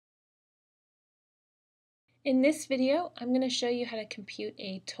In this video, I'm going to show you how to compute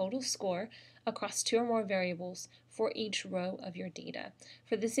a total score across two or more variables for each row of your data.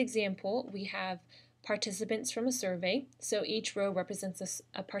 For this example, we have participants from a survey, so each row represents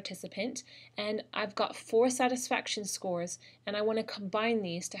a participant, and I've got 4 satisfaction scores, and I want to combine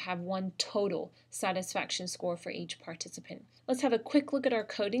these to have one total satisfaction score for each participant. Let's have a quick look at our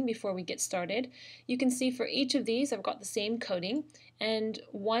coding before we get started. You can see for each of these I've got the same coding, and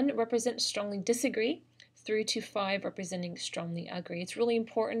 1 represents strongly disagree, through to 5 representing strongly agree. It's really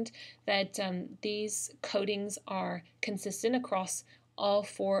important that these codings are consistent across all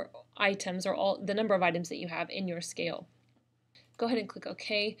 4 items, or all the number of items that you have in your scale. Go ahead and click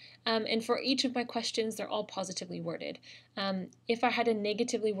OK. And for each of my questions, they're all positively worded. If I had a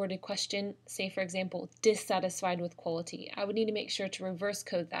negatively worded question, say for example, dissatisfied with quality, I would need to make sure to reverse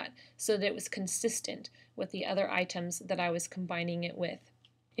code that so that it was consistent with the other items that I was combining it with.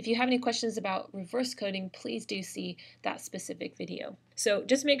 If you have any questions about reverse coding, please do see that specific video. So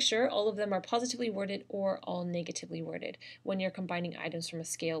just make sure all of them are positively worded or all negatively worded when you're combining items from a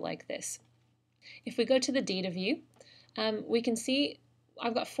scale like this. If we go to the data view, we can see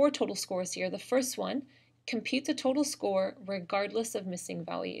I've got 4 total scores here. The first one, compute the total score regardless of missing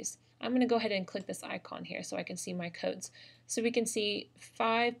values. I'm going to go ahead and click this icon here so I can see my codes. So we can see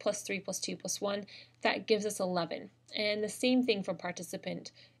 5 plus 3 plus 2 plus 1, that gives us 11. And the same thing for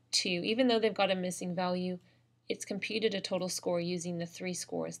participant 2. Even though they've got a missing value, it's computed a total score using the 3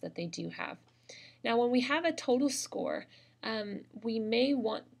 scores that they do have. Now when we have a total score, we may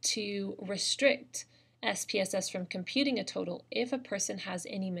want to restrict SPSS from computing a total if a person has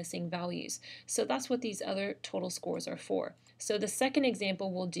any missing values. So that's what these other total scores are for. So the second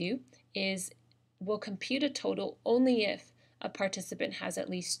example we'll do is we'll compute a total only if a participant has at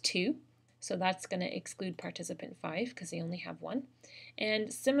least 2. So that's going to exclude participant 5 because they only have 1.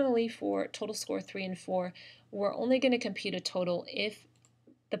 And similarly for total score 3 and 4, we're only going to compute a total if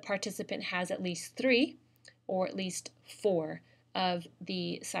the participant has at least 3 or at least 4 of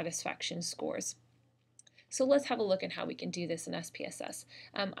the satisfaction scores. So let's have a look at how we can do this in SPSS.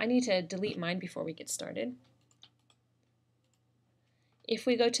 I need to delete mine before we get started. If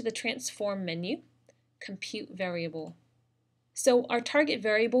we go to the transform menu, compute variable. So our target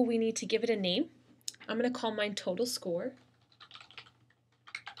variable, we need to give it a name. I'm going to call mine total score.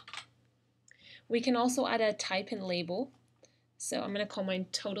 We can also add a type and label. So I'm going to call mine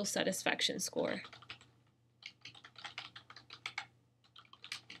total satisfaction score.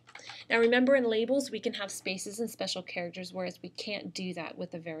 Now remember, in labels we can have spaces and special characters, whereas we can't do that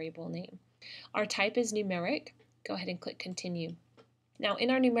with a variable name. Our type is numeric. Go ahead and click continue. Now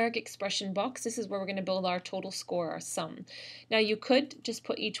in our numeric expression box, this is where we're going to build our total score, our sum. Now you could just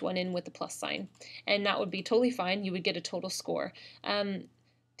put each one in with the plus sign, and that would be totally fine. You would get a total score.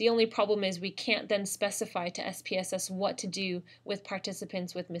 The only problem is we can't then specify to SPSS what to do with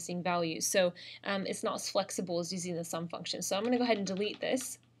participants with missing values. So it's not as flexible as using the sum function. So I'm going to go ahead and delete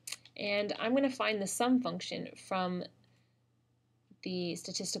this. And I'm going to find the sum function from the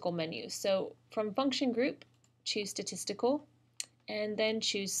statistical menu. So from function group, choose statistical, and then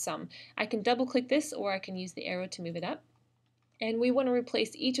choose sum. I can double click this, or I can use the arrow to move it up. And we want to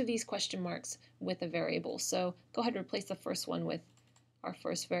replace each of these question marks with a variable. So go ahead and replace the first one with our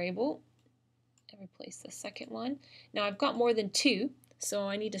first variable, and replace the second one. Now I've got more than 2, so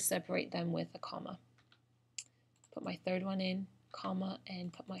I need to separate them with a comma. Put my third one in, comma,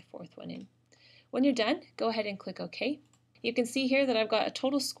 and put my fourth one in. When you're done, go ahead and click OK. You can see here that I've got a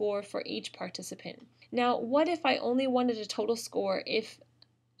total score for each participant. Now, what if I only wanted a total score if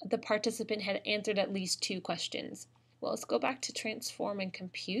the participant had answered at least 2 questions? Well, let's go back to transform and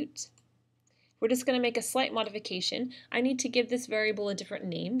compute. We're just going to make a slight modification. I need to give this variable a different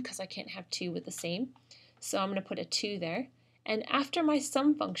name because I can't have 2 with the same. So I'm going to put a 2 there. And after my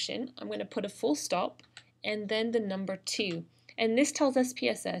sum function, I'm going to put a full stop and then the number 2. And this tells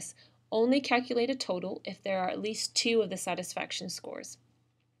SPSS only calculate a total if there are at least 2 of the satisfaction scores.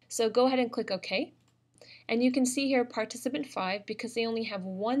 So go ahead and click OK. And you can see here participant 5, because they only have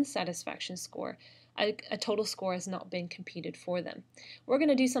 1 satisfaction score, a total score has not been computed for them. We're going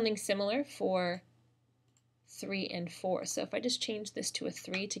to do something similar for 3 and 4. So if I just change this to a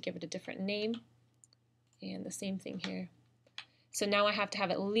 3 to give it a different name, and the same thing here. So now I have to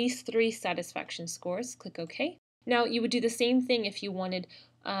have at least 3 satisfaction scores. Click OK. Now you would do the same thing if you wanted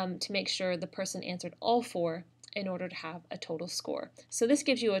to make sure the person answered all 4 in order to have a total score. So this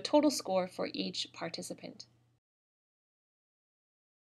gives you a total score for each participant.